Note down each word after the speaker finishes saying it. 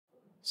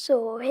So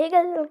hey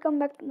guys, welcome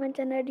back to my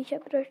channel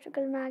Rishabh.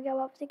 कल मैं आ गया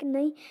वापस एक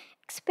नई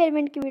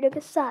एक्सपेरिमेंट की वीडियो के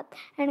साथ।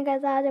 एंड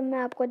गाइस, आज मैं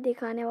आपको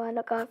दिखाने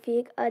वाला काफ़ी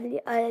एक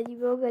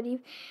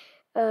अजीबोगरीब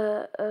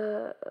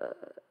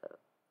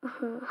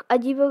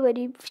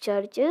अजीबोगरीब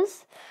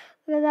चर्चेस।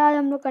 आज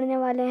हम लोग करने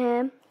वाले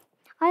हैं,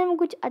 आज हम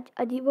कुछ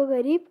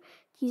अजीबोगरीब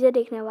चीज़ें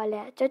देखने वाले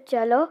हैं। तो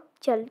चलो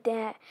चलते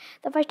हैं।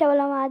 तो फर्स्ट ऑफ ऑल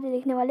हम आज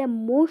देखने वाले हैं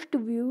most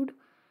viewed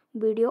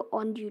video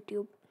on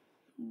YouTube.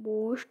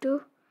 Most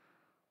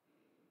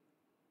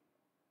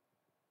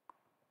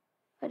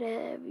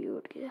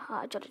viewed के,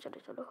 हाँ चलो चलो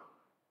चलो,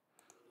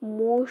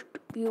 मोस्ट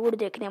व्यूड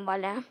देखने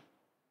वाले हैं।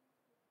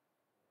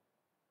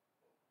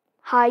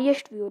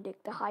 हाईएस्ट व्यू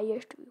देखते हैं।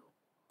 Highest view,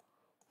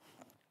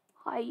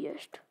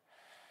 highest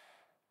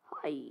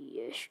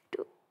highest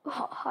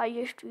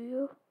highest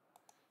view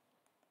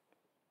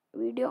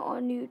video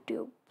on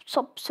YouTube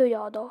सबसे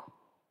ज़्यादा।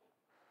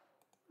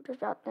 तो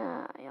जाते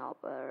हैं यहाँ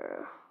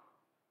पर।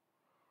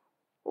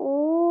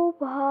 ओ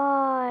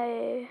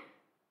भाई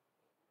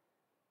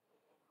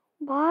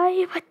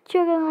भाई,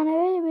 बच्चों के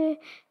गाने में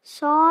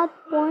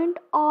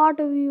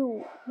 7.8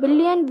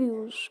 बिलियन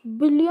व्यूज।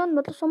 बिलियन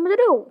मतलब समझ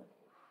रहे हो,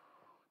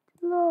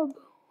 मतलब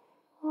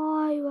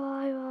भाई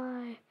भाई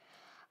भाई,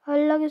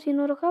 अल्लाह के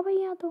सीनों रखा भाई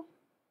यहाँ तो।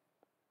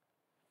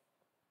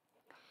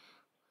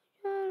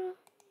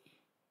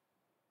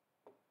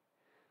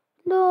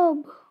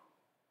 लोग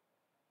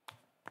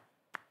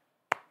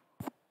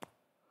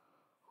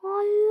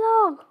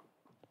अल्लाह,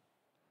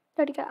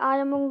 ठीक है। आज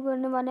हम लोग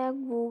करने वाले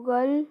हैं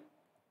गूगल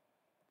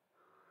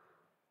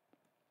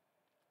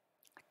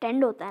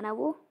टेंड, होता है ना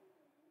वो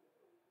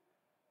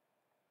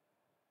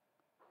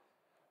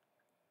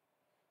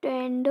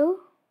टेंड,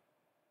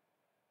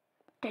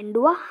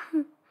 टेंडुआ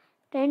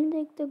टेंड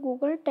देखते,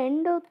 गूगल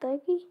टेंड होता है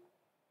कि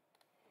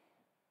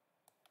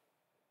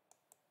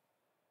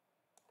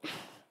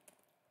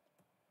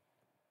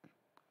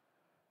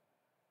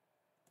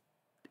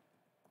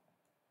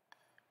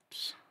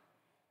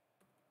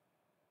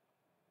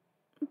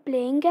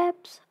प्लेइंग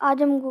ऐप्स।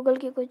 आज हम गूगल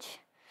के कुछ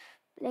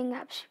प्लेइंग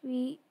ऐप्स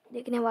भी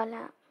देखने वाले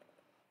हैं।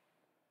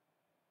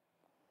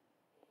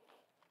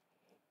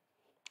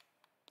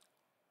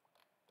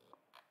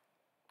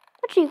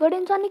 ट्रिगर्ड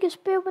इंसान ने किस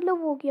पे मतलब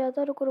वो किया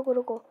था? रुको रुको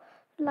रुको,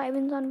 लाइव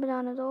इंसान पे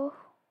जाने दो।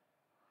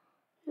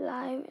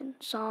 लाइव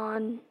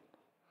इंसान,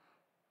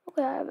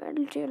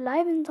 ओके।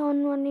 लाइव इंसान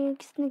ने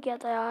किसने किया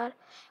था यार,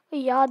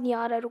 याद नहीं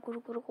आ रहा। रुको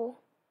रुको रुको,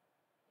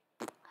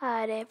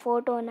 अरे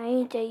फोटो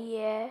नहीं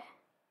चाहिए।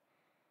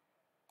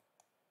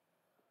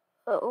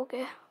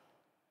 ओके,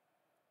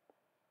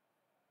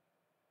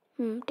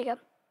 ठीक है।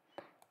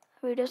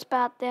 वीडियोस पे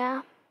आते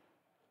हैं।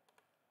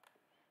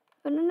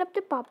 उन्होंने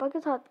अपने पापा के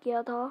साथ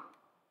किया था।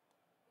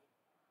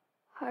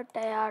 हट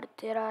यार,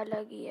 तेरा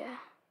अलग ही है।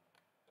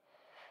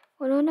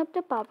 उन्होंने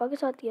अपने पापा के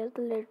साथ किया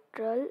था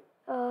लिटरल।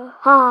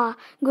 हाँ,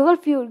 Google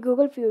feud,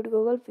 Google feud,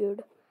 Google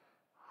feud.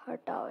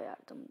 हटाओ यार,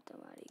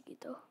 तुम्हारी की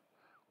तो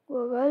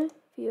गूगल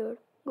फ्यूड,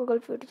 गूगल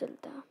फ्यूड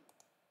चलता है।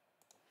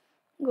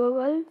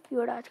 गूगल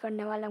फ्यूड आज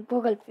करने वाला हूँ,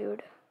 गूगल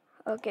फ्यूड।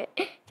 ओके,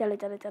 चलो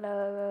चलो चलो,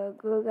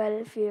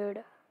 गूगल फ्यूड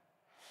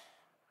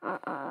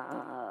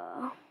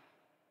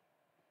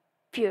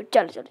फ्यूड,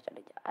 चलो चलो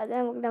चलो। आज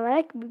हम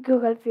हमारा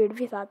गूगल फ्यूड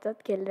भी साथ साथ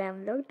खेल रहे हैं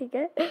हम लोग, ठीक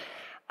है।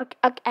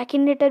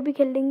 एकिनेटर भी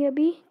खेल लेंगे,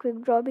 अभी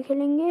क्विक ड्रॉ भी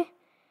खेलेंगे।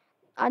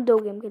 आज 2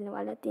 गेम खेलने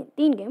वाले हैं,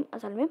 तीन गेम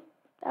असल में।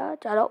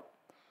 चलो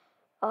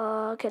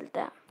खेलते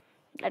हैं।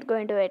 Let's go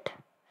into it.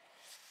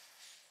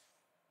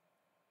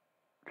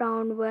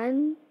 Round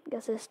 1,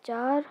 guesses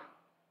 4।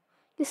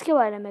 किसके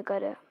बारे में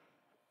करें?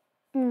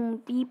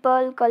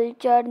 पीपल,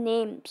 कल्चर,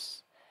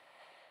 नेम्स,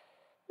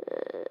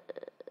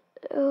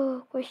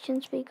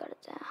 क्वेश्चंस पे ही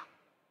करते हैं।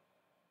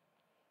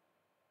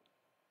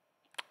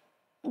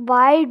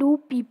 Why do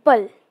people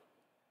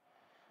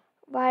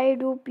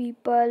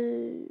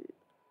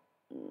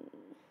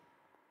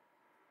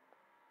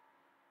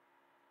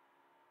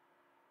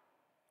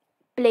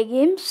play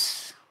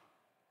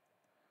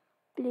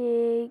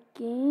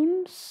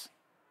games?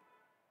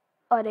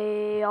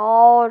 अरे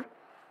यार,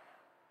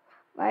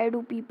 why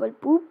do people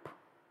poop?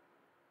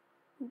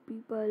 Do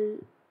people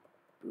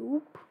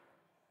poop?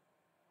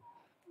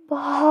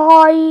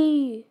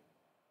 भाई,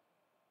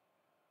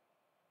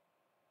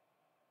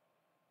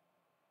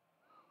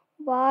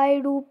 why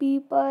do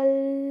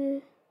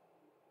people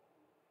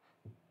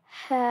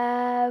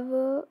have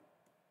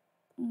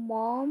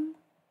mom?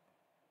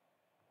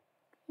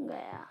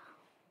 गया।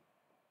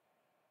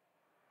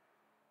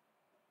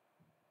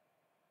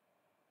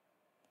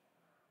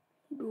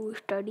 Do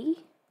study?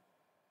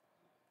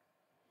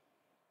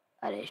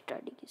 अरे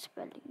स्टडी की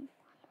स्पेलिंग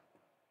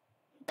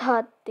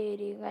था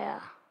तेरी,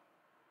 गया।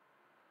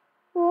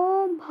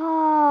 ओ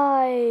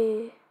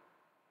भाई,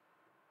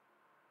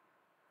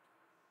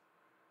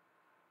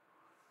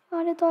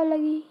 अरे तो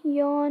लगी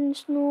यॉन,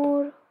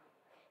 स्नोर,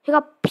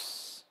 हिकअप्स।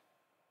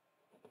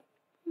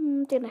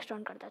 तीन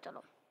स्टोन करता है,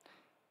 चलो।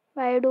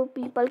 Why do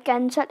people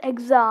cancel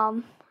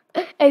exam?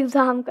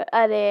 Exam कर,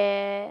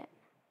 अरे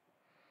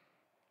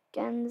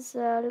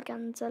cancel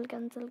cancel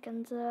cancel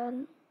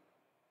cancel.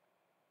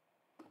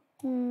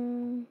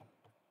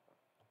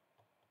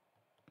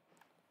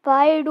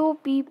 Why do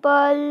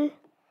people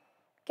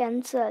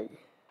cancel?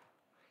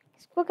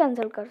 इसको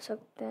कैंसिल कर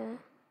सकते हैं।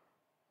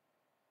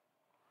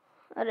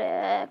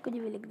 अरे कुछ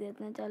भी लिख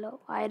देते हैं, चलो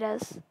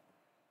वायरस।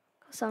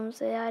 कसम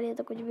से यार ये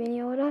तो कुछ भी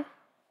नहीं हो रहा।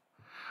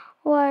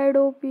 Why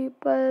do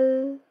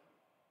people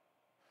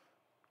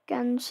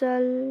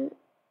cancel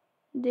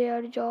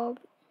their job?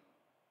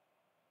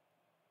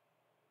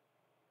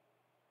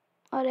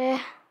 अरे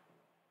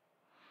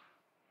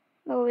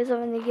वो भी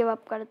समझ नहीं, गिव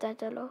अप करते हैं,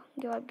 चलो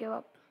गिव अप गिव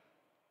अप।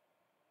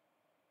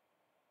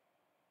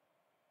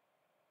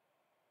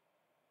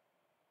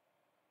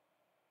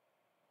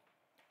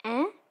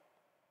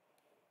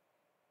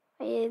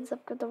 ये इन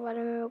सब के तो बारे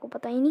में मेरे को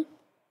पता ही नहीं।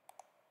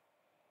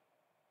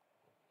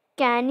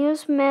 Can you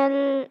smell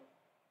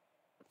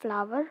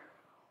flower?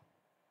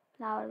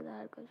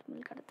 Flower को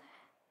स्मेल करता है,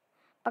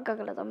 पक्का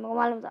गलत है, मेरे को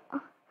मालूम था।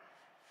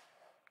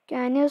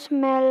 कैन यू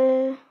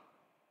स्मेल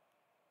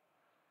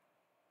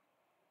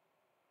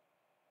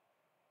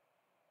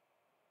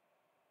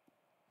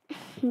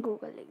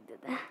गूगल लिख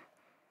देते हैं।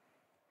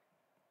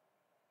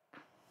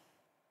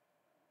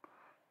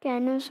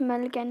 Can you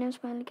smell can you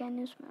smell can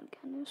you smell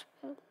can you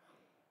smell.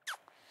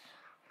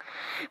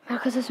 मेरे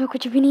को इसमें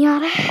कुछ भी नहीं आ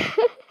रहा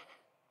है।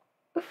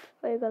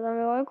 वही कसम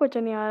है, कुछ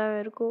नहीं आ रहा है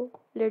मेरे को,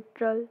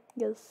 literal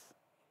yes.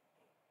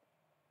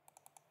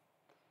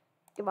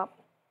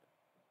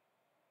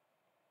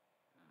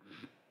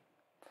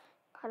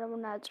 Carbon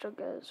natural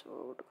gas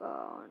would का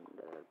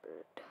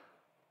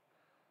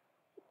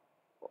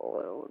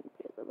और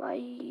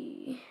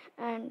भाई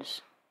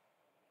एंड्स।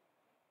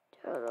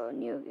 चलो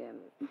न्यू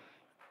गेम।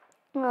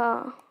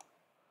 हाँ,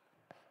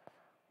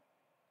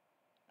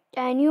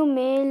 can you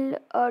mail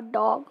a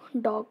dog?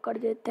 Dog कर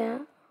देते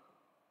हैं।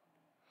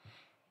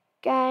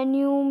 Can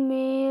you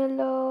mail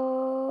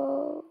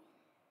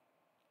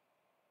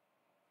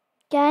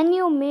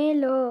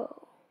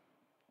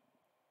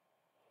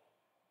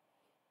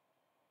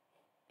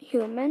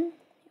human?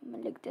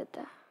 Human लिख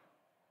देता है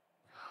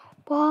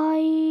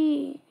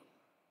भाई।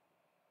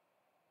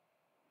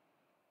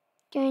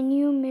 Can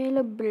you mail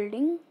a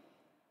building?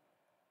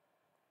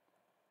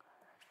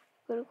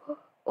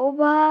 ओ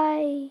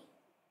भाई,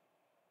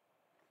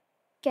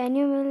 कैन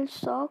यू मेल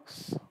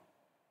सॉक्स?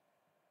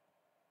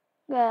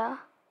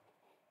 गया।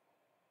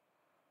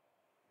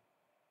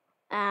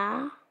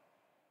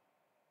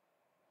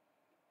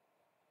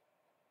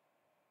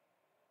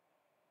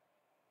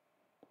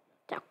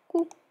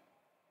 चाकू।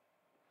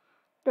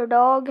 The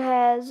dog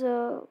has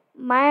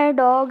my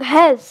dog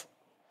has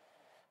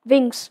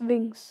wings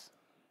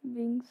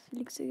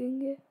लिख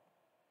सकेंगे।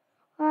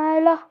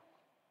 आला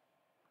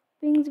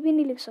विंग्स भी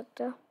नहीं लिख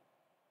सकता।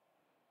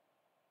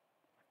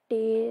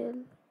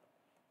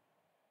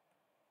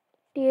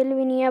 टेल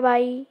भी नहीं है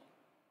भाई।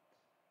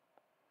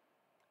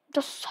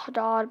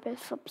 10,000 पे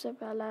सबसे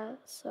पहला है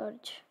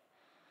search.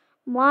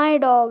 My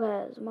dog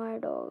has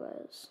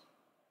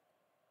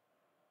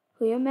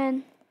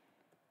human।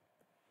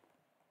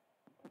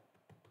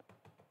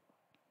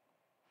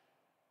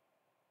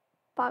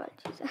 पागल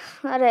चीज है।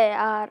 अरे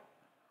यार,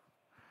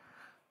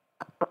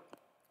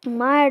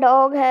 My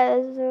dog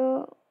has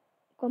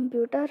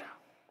कंप्यूटर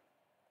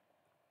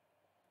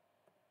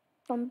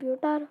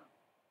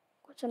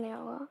कुछ नहीं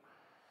होगा।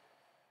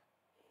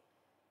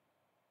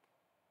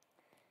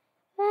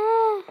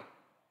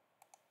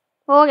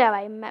 हो गया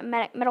भाई,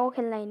 मेरे को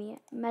खेलना ही नहीं है।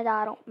 मैं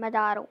जा रहा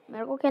हूँ,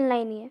 मेरे को खेलना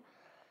ही नहीं है।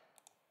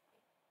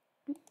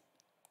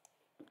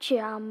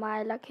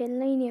 मायला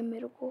खेलना ही नहीं है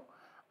मेरे को।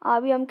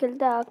 अभी हम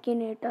खेलते हैं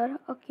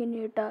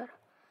अकिनेटर।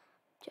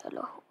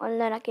 चलो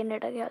ऑनलाइन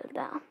अकिनेटर खेलते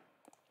हैं।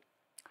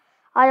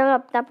 आज हम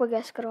अपने आप को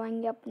गैस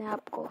करवाएंगे, अपने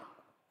आप को।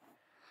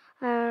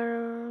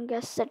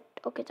 Gas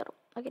set. ओके चलो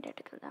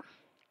अकिनेटर खेलते हैं।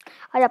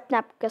 आज अपने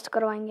आप को गैस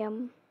करवाएंगे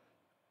हम।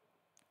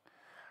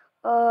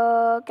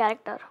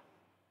 Character.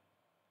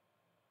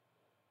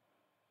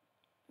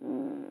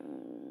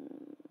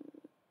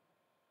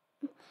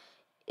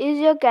 Is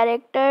a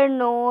character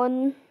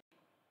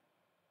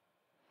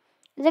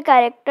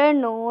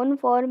known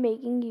for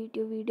making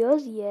YouTube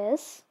videos?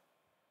 Yes.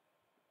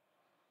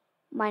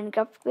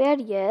 Minecraft player?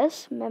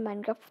 Yes, मैं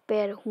Minecraft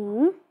player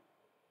हूँ।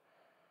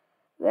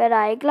 Wear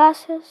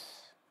eyeglasses?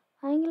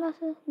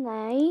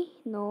 नहीं।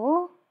 No.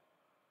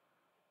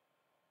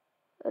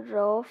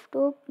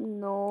 Rooftop?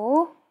 No.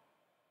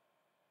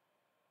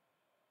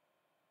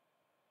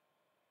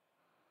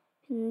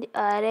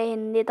 अरे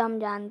हिंदी तो हम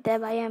जानते हैं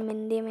भाई, हम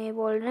हिंदी में ही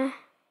बोल रहे हैं।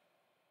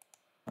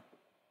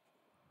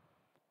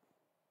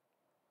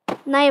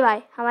 नहीं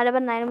भाई, हमारे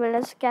पास 9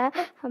 मिलियन क्या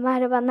है,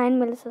 हमारे पास 9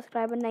 मिलियन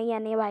सब्सक्राइबर नहीं है।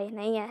 नहीं भाई,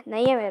 नहीं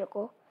है मेरे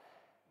को।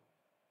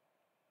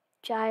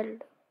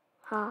 चाइल्ड,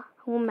 हाँ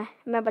हूँ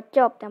मैं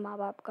बच्चा अपने माँ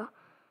बाप का।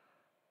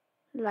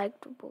 लाइक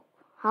टू बुक,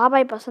 हाँ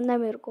भाई पसंद है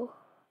मेरे को।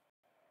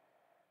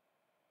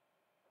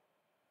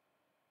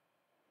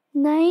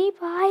 नहीं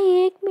भाई,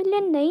 1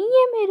 मिलियन नहीं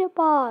है मेरे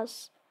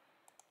पास,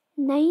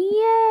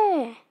 नहीं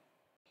है।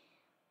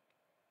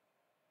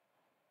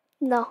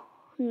 नो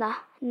ना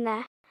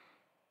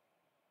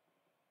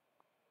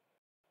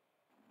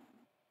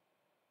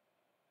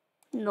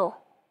नो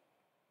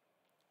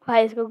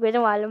भाई इसको कुछ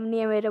मालूम नहीं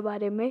है मेरे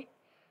बारे में।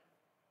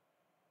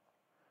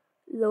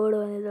 लोड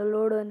होने दो,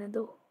 लोड होने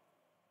दो।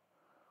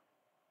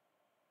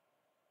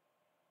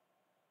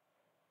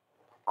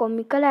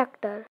 कॉमिकल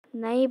एक्टर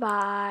नहीं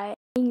भाई,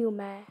 नहीं हूँ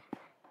मैं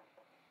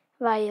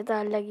भाई। ये तो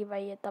अलग ही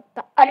भाई, ये तब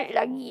तो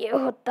अलग ही ये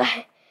होता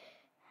है।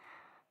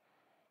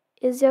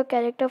 Is your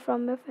character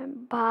from your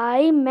family?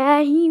 भाई मैं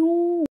ही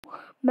हूँ,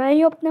 मैं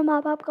ही अपने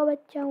माँ बाप का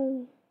बच्चा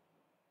हूँ।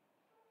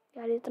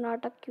 यार इतना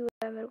नाटक क्यों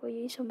है, मेरे को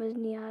यही समझ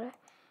नहीं आ रहा है।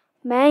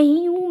 मैं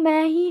ही हूँ,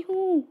 मैं ही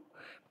हूँ।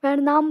 मेरा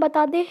नाम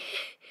बता दे,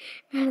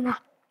 मेरा नाम,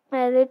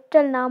 मेरा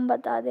लिटिल नाम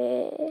बता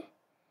दे।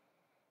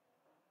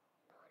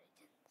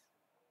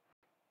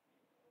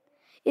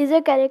 Is a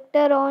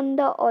character on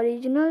the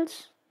originals?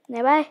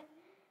 नहीं भाई,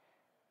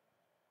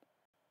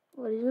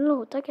 ओरिजिनल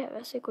होता क्या है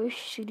वैसे? कोई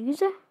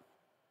सीरीज है?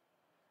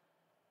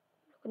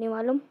 नहीं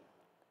मालूम।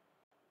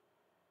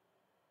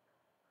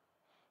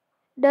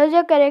 डज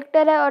योर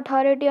कैरेक्टर है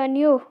अथॉरिटी ऑन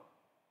यू?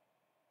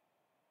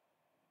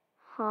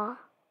 हाँ,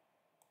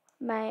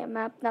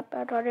 मैं अपना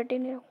अथॉरिटी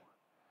नहीं रखूँ।